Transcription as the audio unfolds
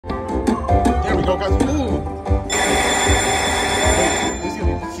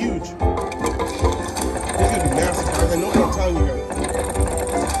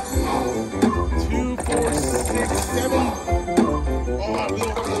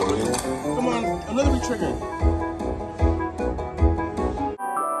Come on, another retrigger.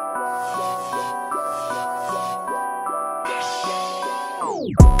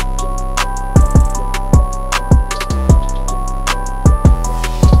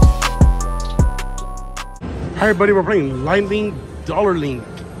 Hi everybody, we're playing Line Link, Dollar Link,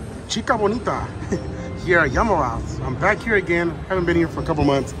 Chica Bonita here at YAAMAVA. I'm back here again. Haven't been here for a couple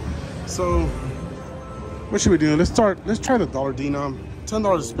months. So what should we do? Let's try the dollar denom.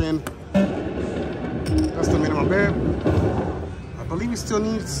 $10 to spin. That's the minimum bet. I believe we still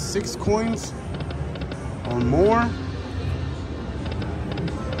need 6 coins or more.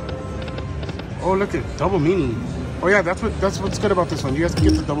 Oh, look at double meaning. Oh yeah, that's what's good about this one. You guys can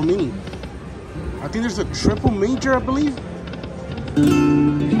get the double meaning. I think there's a triple major, I believe.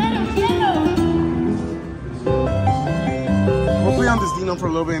 We'll play on this denom for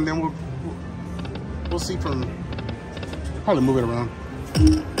a little bit, and then we'll see from probably move it around. So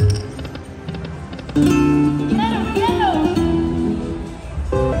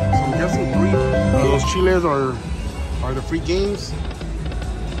I'm guessing 3 of those chiles are the free games.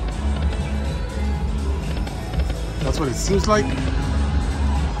 That's what it seems like.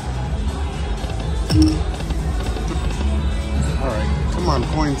 Alright, come on,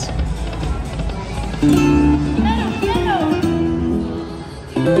 coins.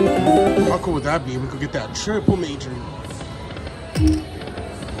 How cool would that be? We could get that triple major.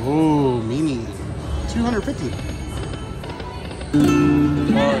 Oh, meanie. 250.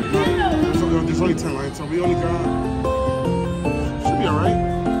 Alright, there's only 10 lines, so we only got. Should be alright.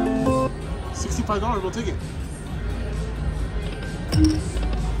 $65, we'll take it.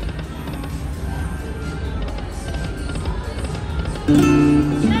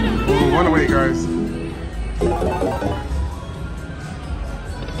 Oh, one away, guys.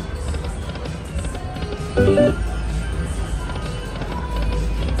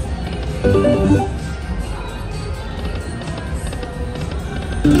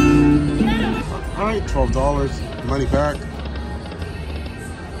 All right, $12. Money back.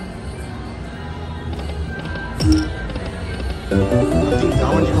 I think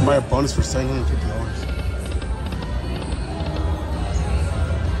that one you can buy a bonus for $750.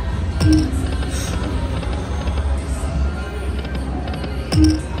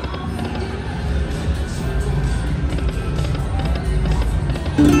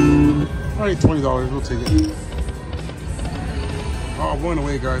 All right, $20, we'll take it. Oh, one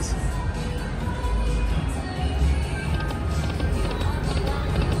away, guys.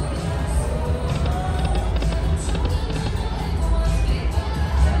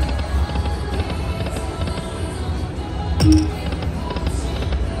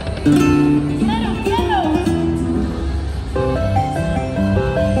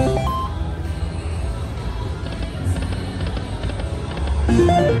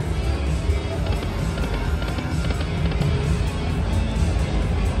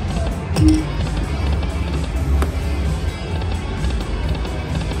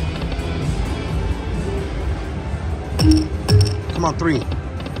 Come on, 3.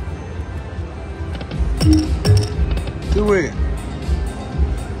 Do it.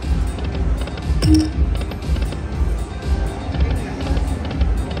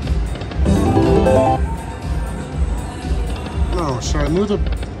 No, should I move the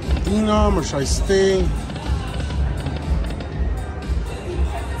denom or should I stay?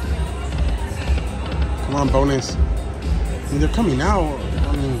 Come on, bonus. I mean, they're coming out.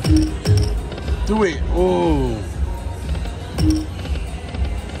 I mean, do it. Oh.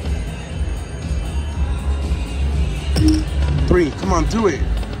 Three, come on, do it.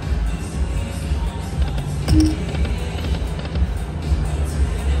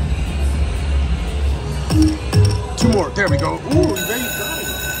 Two more, there we go. Ooh, there you go.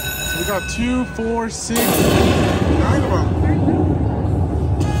 So we got 2, 4, 6, 9 of them.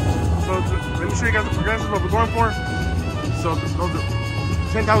 So let me show you guys the progressions, what we're going for. So those are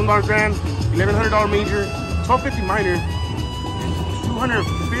 $10,000 grand, $1,100 major, $1,250 minor,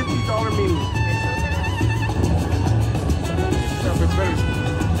 $250 mini. It's better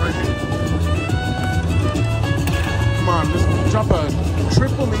right here. Come on, let's drop a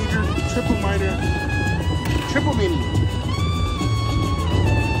triple major, triple minor, triple mini.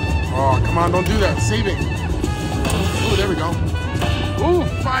 Oh, come on, don't do that. Save it. Oh, there we go. Ooh,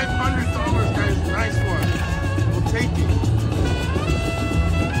 $500, guys. Nice one. We'll take it.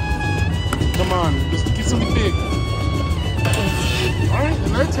 Come on, let's get something big. All right,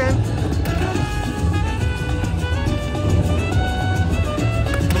 another 10.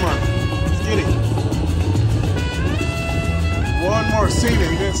 Get it. One more, save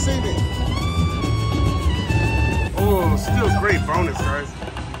it, man, save it. Oh, still great bonus, guys.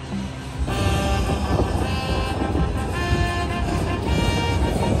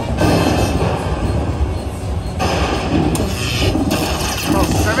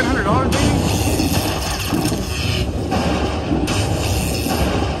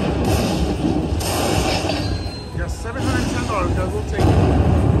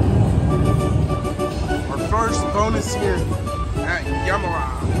 bonus here at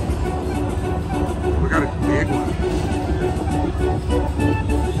YAAMAVA. We got a big one.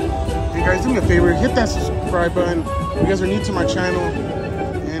 Hey guys, do me a favor, hit that subscribe button if you guys are new to my channel,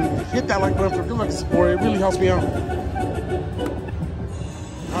 and hit that like button for good luck support. It really helps me out.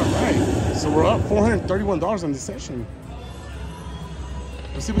 Alright, so we're up $431 on this session.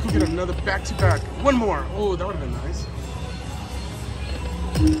 Let's see if we can get another back-to-back. One more. Oh, that would have been nice.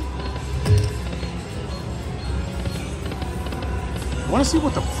 I want to see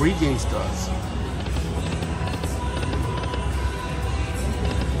what the free games does.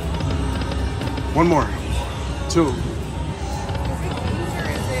 One more. Two.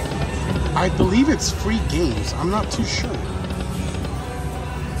 I believe it's free games. I'm not too sure.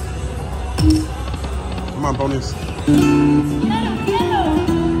 Come on, bonus.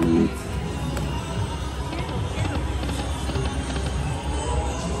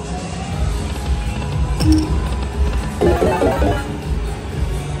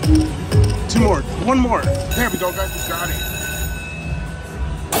 Two more. One more. There we go, guys. We got it.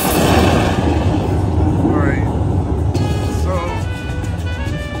 Alright. So.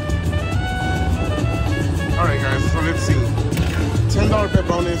 Alright, guys. So let's see. $10 bet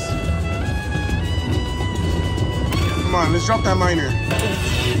bonus. Come on. Let's drop that minor.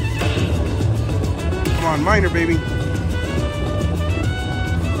 Come on. Minor, baby.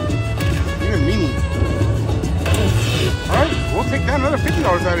 Even mini. Alright. We'll take that. Another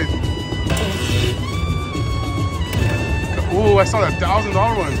 $50 at it. Oh, I saw that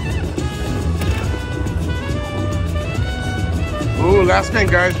 $1,000 one. Oh, last spin,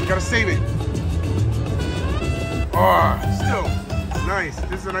 guys. We gotta save it. Oh, still nice.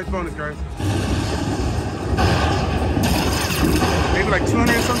 This is a nice bonus, guys. Maybe like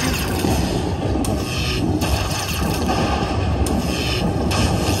 200 or something.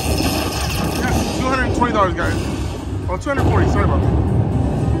 Yeah, $220, guys. Oh, 240. Sorry about that.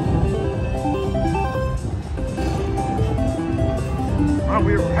 Oh,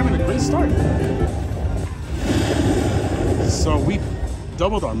 we're having a great start. So we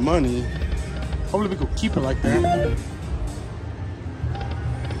doubled our money. Hopefully we could keep it like that.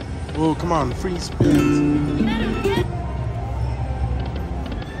 Oh, come on, free spins.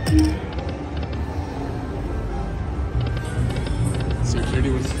 Security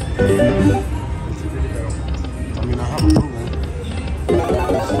was. I mean, I have approval.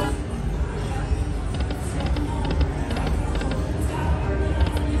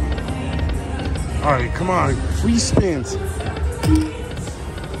 All right, come on, free spins.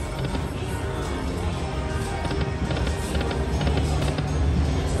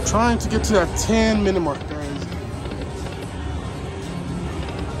 Trying to get to that 10-minute mark, guys.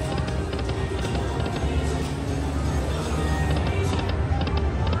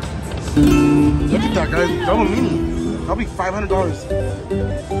 Look at that, guys. Double mini. That'll be $500.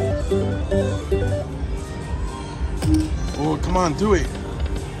 Oh, come on, do it.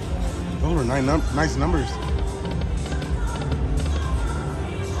 Those were nice numbers.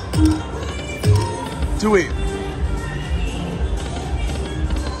 Do it.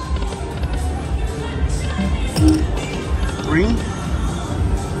 Green.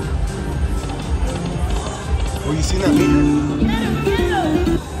 Oh, you seen that meter?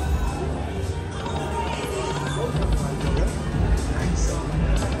 Nice.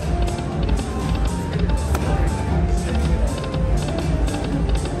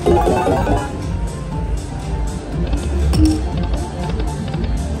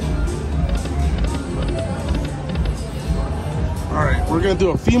 All right, we're gonna do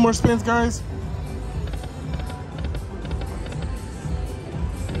a few more spins, guys.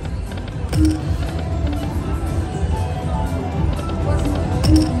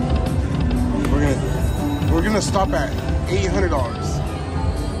 We're gonna stop at $800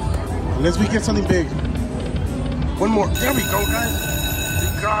 unless we get something big. One more. There we go, guys. We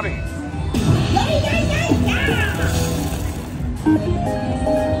got it.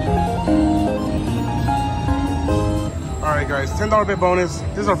 All right, guys. $10 bet bonus.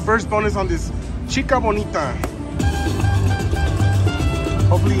 This is our first bonus on this Chica Bonita.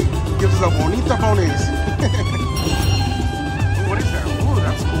 Hopefully, it gives us a Bonita bonus. Ooh, what is that? Oh,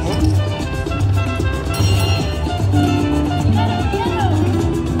 that's cool.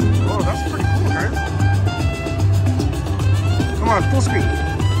 Come on, full screen.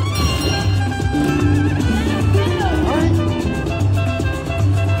 All right.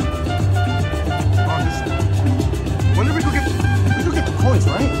 Oh, this. Whenever we could get the coins,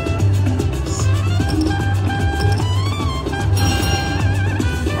 right?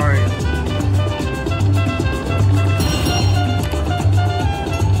 All right.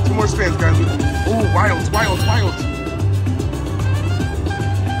 Two more spins, guys. Oh, wilds.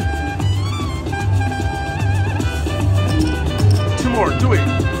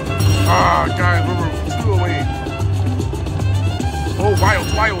 Ah, guys, we were 2 away. Oh,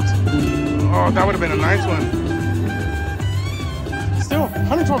 wild. Oh, that would have been a nice one. Still,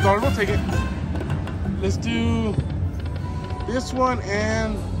 $112, we'll take it. Let's do this one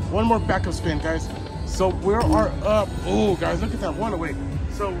and one more backup spin, guys. So we are up, oh, guys, look at that, 1 away.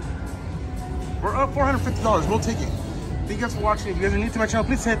 So we're up $450, we'll take it. Thank you guys for watching. If you guys are new to my channel,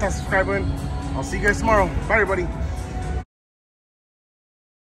 please hit that subscribe button. I'll see you guys tomorrow. Bye, everybody.